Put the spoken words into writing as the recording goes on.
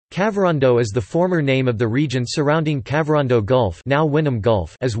Kavirondo is the former name of the region surrounding Kavirondo Gulf, now Wynnum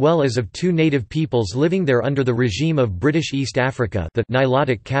Gulf, as well as of two native peoples living there under the regime of British East Africa, the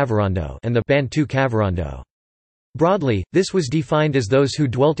Nilotic Kavirondo and the Bantu Kavirondo. Broadly, this was defined as those who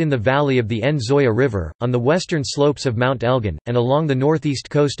dwelt in the valley of the Nzoia River, on the western slopes of Mount Elgon, and along the northeast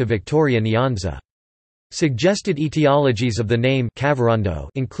coast of Victoria Nyanza. Suggested etiologies of the name Kavirondo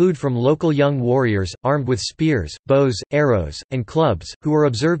include from local young warriors, armed with spears, bows, arrows, and clubs, who were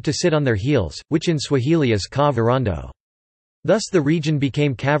observed to sit on their heels, which in Swahili is Kavirondo. Thus the region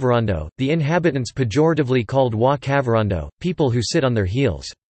became Kavirondo, the inhabitants pejoratively called Wa Kavirondo, people who sit on their heels.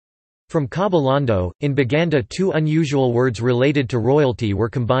 From Kavirondo, in Baganda two unusual words related to royalty were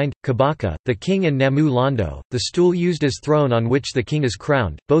combined, Kabaka, the king, and Namu Londo, the stool used as throne on which the king is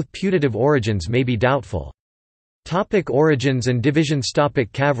crowned. Both putative origins may be doubtful. Origins and divisions.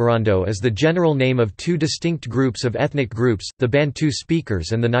 Kavirondo is the general name of two distinct groups of ethnic groups, the Bantu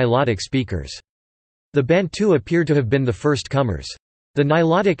speakers and the Nilotic speakers. The Bantu appear to have been the first comers. The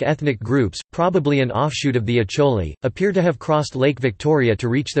Nilotic ethnic groups, probably an offshoot of the Acholi, appear to have crossed Lake Victoria to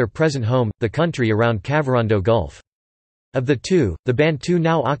reach their present home, the country around Kavirondo Gulf. Of the two, the Bantu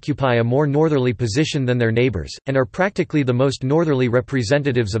now occupy a more northerly position than their neighbours, and are practically the most northerly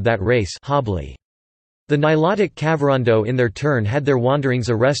representatives of that race. Hobli. The Nilotic Kavirondo in their turn had their wanderings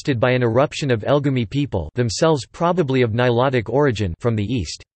arrested by an eruption of Elgumi people, themselves probably of Nilotic origin, from the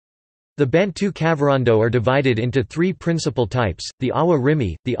east. The Bantu Kavirondo are divided into three principal types, the Awa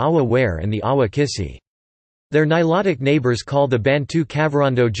Rimi, the Awa Ware and the Awa Kisi. Their Nilotic neighbours call the Bantu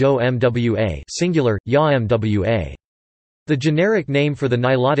Kavirondo Jo Mwa singular, Ya Mwa. The generic name for the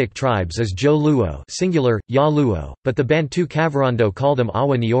Nilotic tribes is Jo Luo singular, Ya Luo, but the Bantu Kavirondo call them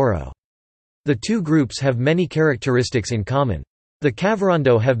Awa Nyoro. The two groups have many characteristics in common. The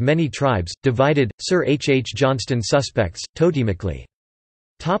Kavirondo have many tribes, divided, Sir H. H. Johnston suspects, totemically.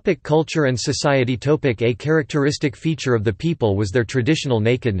 Culture and society. A characteristic feature of the people was their traditional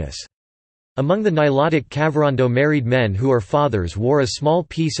nakedness. Among the Nilotic Kavirondo, married men who are fathers wore a small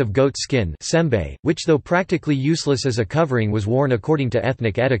piece of goat skin sembe, which though practically useless as a covering was worn according to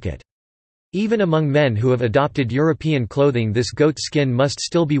ethnic etiquette. Even among men who have adopted European clothing, this goat skin must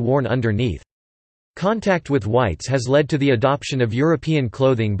still be worn underneath. Contact with whites has led to the adoption of European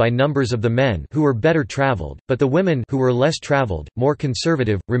clothing by numbers of the men who were better traveled, but the women who were less traveled, more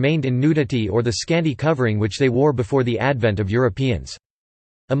conservative, remained in nudity or the scanty covering which they wore before the advent of Europeans.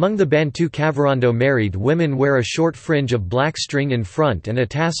 Among the Bantu Kavirondo, married women wear a short fringe of black string in front and a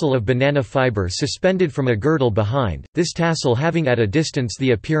tassel of banana fiber suspended from a girdle behind, this tassel having at a distance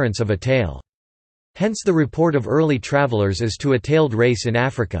the appearance of a tail. Hence the report of early travelers as to a tailed race in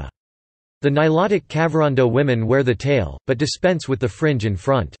Africa. The Nilotic Kavirondo women wear the tail, but dispense with the fringe in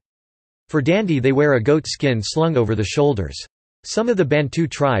front. For dandy they wear a goat skin slung over the shoulders. Some of the Bantu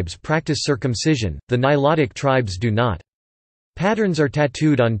tribes practice circumcision, the Nilotic tribes do not. Patterns are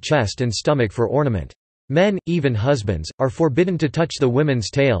tattooed on chest and stomach for ornament. Men, even husbands, are forbidden to touch the women's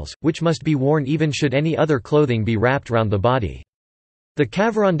tails, which must be worn even should any other clothing be wrapped round the body. The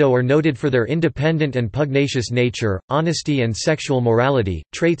Kavirondo are noted for their independent and pugnacious nature, honesty and sexual morality,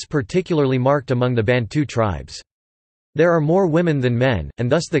 traits particularly marked among the Bantu tribes. There are more women than men,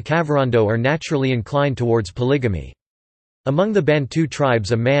 and thus the Kavirondo are naturally inclined towards polygamy. Among the Bantu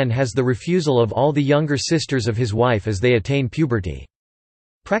tribes, a man has the refusal of all the younger sisters of his wife as they attain puberty.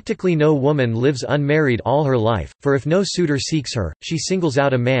 Practically no woman lives unmarried all her life, for if no suitor seeks her, she singles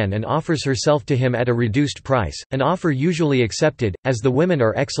out a man and offers herself to him at a reduced price, an offer usually accepted, as the women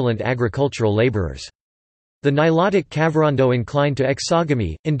are excellent agricultural laborers. The Nilotic Kavirondo incline to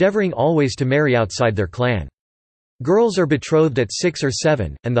exogamy, endeavoring always to marry outside their clan. Girls are betrothed at 6 or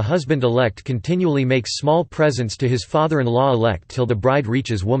 7, and the husband-elect continually makes small presents to his father-in-law-elect till the bride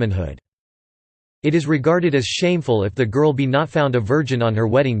reaches womanhood. It is regarded as shameful if the girl be not found a virgin on her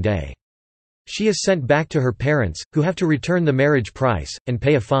wedding day. She is sent back to her parents, who have to return the marriage price, and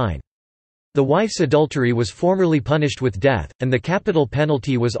pay a fine. The wife's adultery was formerly punished with death, and the capital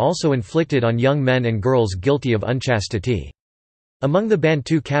penalty was also inflicted on young men and girls guilty of unchastity. Among the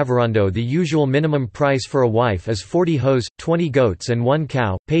Bantu Kavirondo, the usual minimum price for a wife is 40 hoes, 20 goats and 1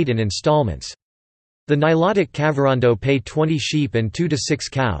 cow, paid in installments. The Nilotic Kavirondo pay 20 sheep and 2 to 6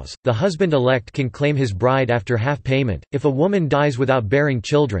 cows. The husband-elect can claim his bride after half payment. If a woman dies without bearing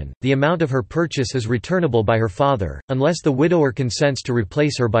children, the amount of her purchase is returnable by her father, unless the widower consents to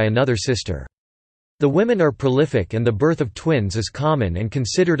replace her by another sister. The women are prolific and the birth of twins is common and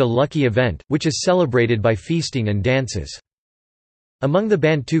considered a lucky event, which is celebrated by feasting and dances. Among the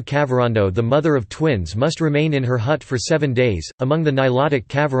Bantu Kavirondo, the mother of twins must remain in her hut for 7 days. Among the Nilotic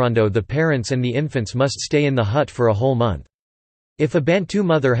Kavirondo, the parents and the infants must stay in the hut for a whole month. If a Bantu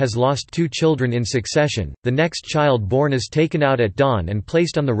mother has lost 2 children in succession, the next child born is taken out at dawn and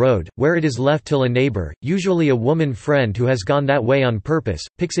placed on the road, where it is left till a neighbor, usually a woman friend who has gone that way on purpose,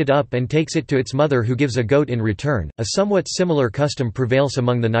 picks it up and takes it to its mother, who gives a goat in return. A somewhat similar custom prevails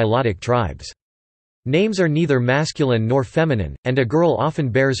among the Nilotic tribes. Names are neither masculine nor feminine, and a girl often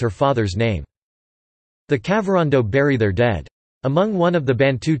bears her father's name. The Kavirondo bury their dead. Among one of the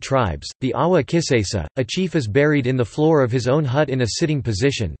Bantu tribes, the Awa Kisesa, a chief is buried in the floor of his own hut in a sitting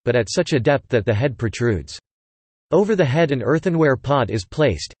position, but at such a depth that the head protrudes. Over the head an earthenware pot is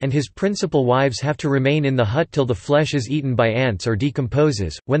placed, and his principal wives have to remain in the hut till the flesh is eaten by ants or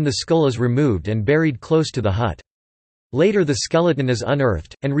decomposes, when the skull is removed and buried close to the hut. Later the skeleton is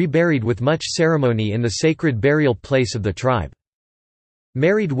unearthed, and reburied with much ceremony in the sacred burial place of the tribe.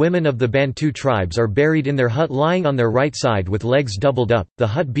 Married women of the Bantu tribes are buried in their hut lying on their right side with legs doubled up, the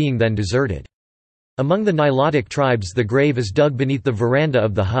hut being then deserted. Among the Nilotic tribes the grave is dug beneath the veranda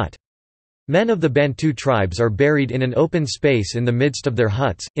of the hut. Men of the Bantu tribes are buried in an open space in the midst of their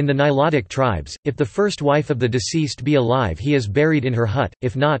huts. In the Nilotic tribes, if the first wife of the deceased be alive, he is buried in her hut,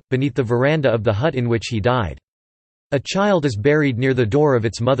 if not, beneath the veranda of the hut in which he died. A child is buried near the door of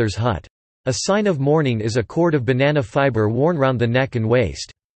its mother's hut. A sign of mourning is a cord of banana fiber worn round the neck and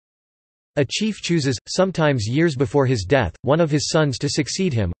waist. A chief chooses, sometimes years before his death, one of his sons to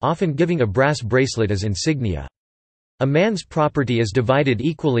succeed him, often giving a brass bracelet as insignia. A man's property is divided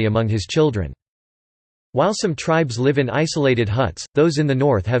equally among his children. While some tribes live in isolated huts, those in the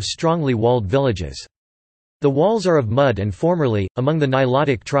north have strongly walled villages. The walls are of mud and formerly, among the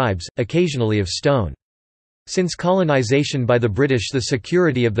Nilotic tribes, occasionally of stone. Since colonization by the British, the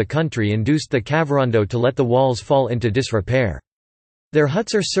security of the country induced the Kavirondo to let the walls fall into disrepair. Their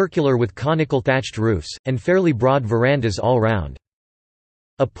huts are circular with conical thatched roofs, and fairly broad verandas all round.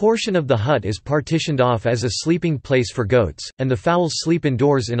 A portion of the hut is partitioned off as a sleeping place for goats, and the fowls sleep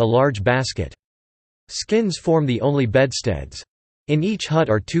indoors in a large basket. Skins form the only bedsteads. In each hut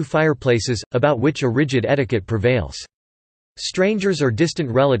are 2 fireplaces, about which a rigid etiquette prevails. Strangers or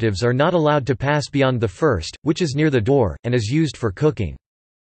distant relatives are not allowed to pass beyond the first, which is near the door, and is used for cooking.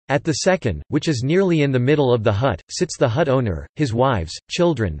 At the second, which is nearly in the middle of the hut, sits the hut owner, his wives,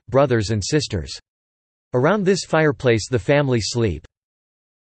 children, brothers and sisters. Around this fireplace the family sleep.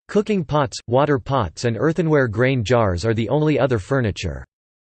 Cooking pots, water pots and earthenware grain jars are the only other furniture.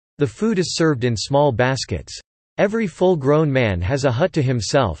 The food is served in small baskets. Every full-grown man has a hut to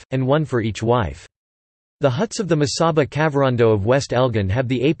himself, and one for each wife. The huts of the Masaba Kavirondo of West Elgin have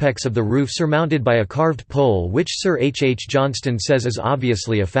the apex of the roof surmounted by a carved pole, which Sir H. H. Johnston says is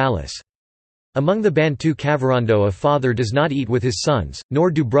obviously a phallus. Among the Bantu Kavirondo, a father does not eat with his sons,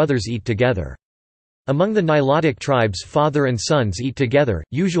 nor do brothers eat together. Among the Nilotic tribes, father and sons eat together,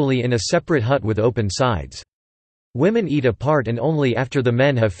 usually in a separate hut with open sides. Women eat apart and only after the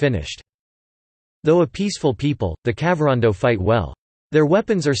men have finished. Though a peaceful people, the Kavirondo fight well. Their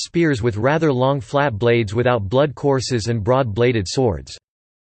weapons are spears with rather long flat blades without blood courses and broad-bladed swords.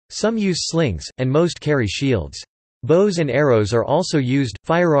 Some use slings, and most carry shields. Bows and arrows are also used,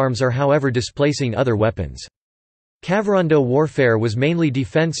 firearms are however displacing other weapons. Kavirondo warfare was mainly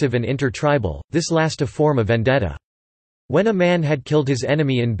defensive and intertribal, this last a form of vendetta. When a man had killed his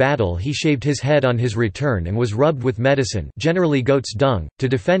enemy in battle, he shaved his head on his return and was rubbed with medicine, generally goat's dung, to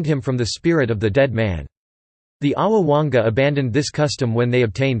defend him from the spirit of the dead man. The Awa Wanga abandoned this custom when they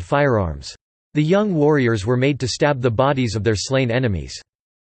obtained firearms. The young warriors were made to stab the bodies of their slain enemies.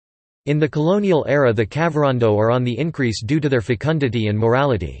 In the colonial era, the Kavirondo are on the increase due to their fecundity and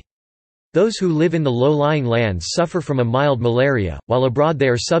morality. Those who live in the low-lying lands suffer from a mild malaria, while abroad they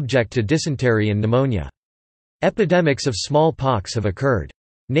are subject to dysentery and pneumonia. Epidemics of smallpox have occurred.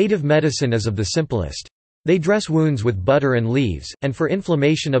 Native medicine is of the simplest. They dress wounds with butter and leaves, and for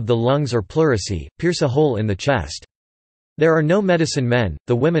inflammation of the lungs or pleurisy, pierce a hole in the chest. There are no medicine men,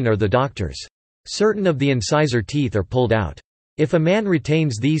 the women are the doctors. Certain of the incisor teeth are pulled out. If a man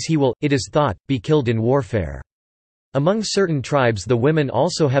retains these, he will, it is thought, be killed in warfare. Among certain tribes the women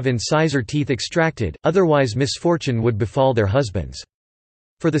also have incisor teeth extracted, otherwise misfortune would befall their husbands.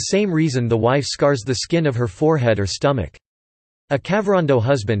 For the same reason the wife scars the skin of her forehead or stomach. A Kavirondo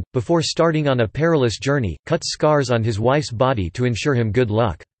husband, before starting on a perilous journey, cuts scars on his wife's body to ensure him good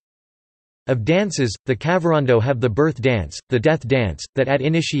luck. Of dances, the Kavirondo have the birth dance, the death dance, that at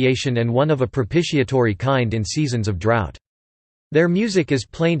initiation, and one of a propitiatory kind in seasons of drought. Their music is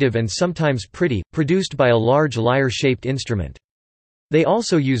plaintive and sometimes pretty, produced by a large lyre-shaped instrument. They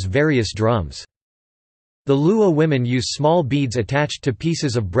also use various drums. The Luo women use small beads attached to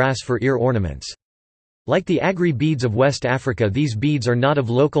pieces of brass for ear ornaments. Like the Agri beads of West Africa, these beads are not of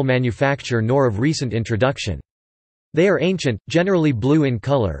local manufacture nor of recent introduction. They are ancient, generally blue in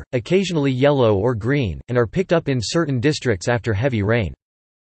color, occasionally yellow or green, and are picked up in certain districts after heavy rain.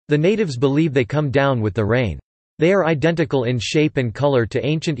 The natives believe they come down with the rain. They are identical in shape and color to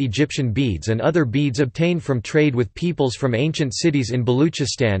ancient Egyptian beads and other beads obtained from trade with peoples from ancient cities in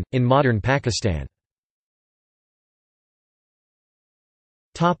Baluchistan, in modern Pakistan.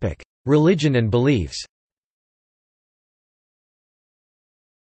 Religion and beliefs.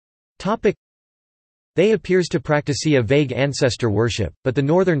 They appears to practice a vague ancestor worship, but the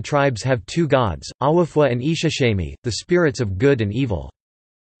northern tribes have two gods, Awafwa and Ishashemi, the spirits of good and evil.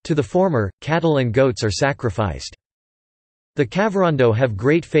 To the former, cattle and goats are sacrificed. The Kavirondo have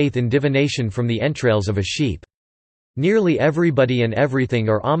great faith in divination from the entrails of a sheep. Nearly everybody and everything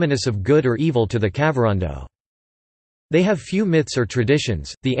are ominous of good or evil to the Kavirondo. They have few myths or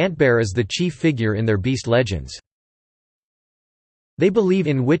traditions, the antbear is the chief figure in their beast legends. They believe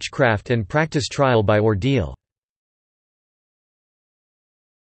in witchcraft and practice trial by ordeal.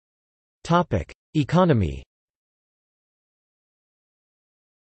 Economy.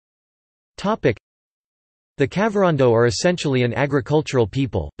 The Kavirondo are essentially an agricultural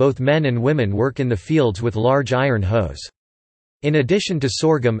people, both men and women work in the fields with large iron hoes. In addition to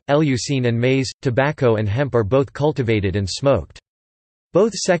sorghum, eleusine and maize, tobacco and hemp are both cultivated and smoked.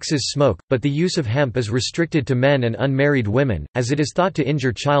 Both sexes smoke, but the use of hemp is restricted to men and unmarried women, as it is thought to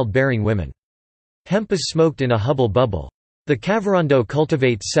injure child-bearing women. Hemp is smoked in a hubble bubble. The Kavirondo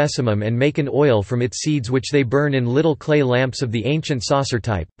cultivate sesamum and make an oil from its seeds which they burn in little clay lamps of the ancient saucer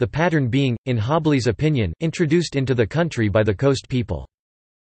type, the pattern being, in Hobley's opinion, introduced into the country by the coast people.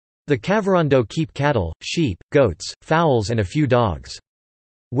 The Kavirondo keep cattle, sheep, goats, fowls and a few dogs.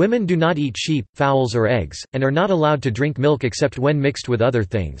 Women do not eat sheep, fowls or eggs, and are not allowed to drink milk except when mixed with other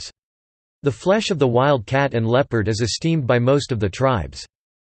things. The flesh of the wild cat and leopard is esteemed by most of the tribes.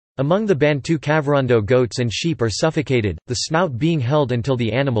 Among the Bantu Kavirondo goats and sheep are suffocated, the snout being held until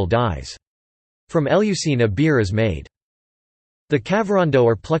the animal dies. From eleusine a beer is made. The Kavirondo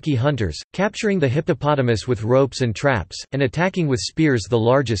are plucky hunters, capturing the hippopotamus with ropes and traps, and attacking with spears the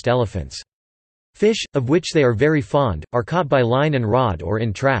largest elephants. Fish, of which they are very fond, are caught by line and rod or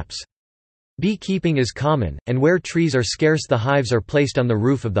in traps. Beekeeping is common, and where trees are scarce the hives are placed on the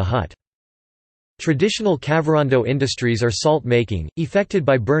roof of the hut. Traditional Kavirondo industries are salt making, effected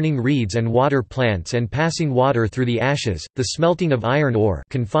by burning reeds and water plants and passing water through the ashes, the smelting of iron ore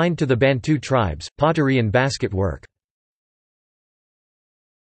confined to the Bantu tribes, pottery and basket work.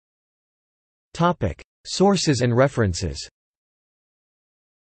 Sources and references.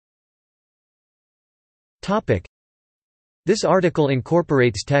 This article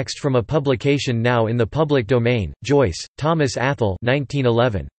incorporates text from a publication now in the public domain. Joyce, Thomas Athol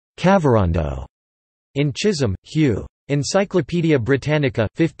 1911. Kavirondo. In Chisholm, Hugh. Encyclopædia Britannica,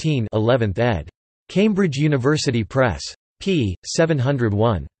 15 11th ed. Cambridge University Press. p.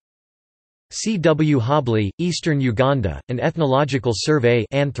 701. C. W. Hobley, Eastern Uganda, An Ethnological Survey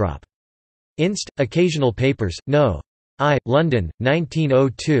Anthrop. Inst. Occasional Papers, No. I. London,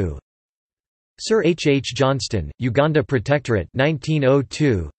 1902. Sir H. H. Johnston, Uganda Protectorate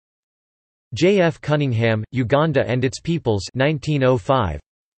 1902. J. F. Cunningham, Uganda and Its Peoples 1905.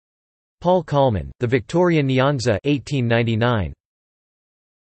 Paul Kallman, The Victoria Nyanza 1899.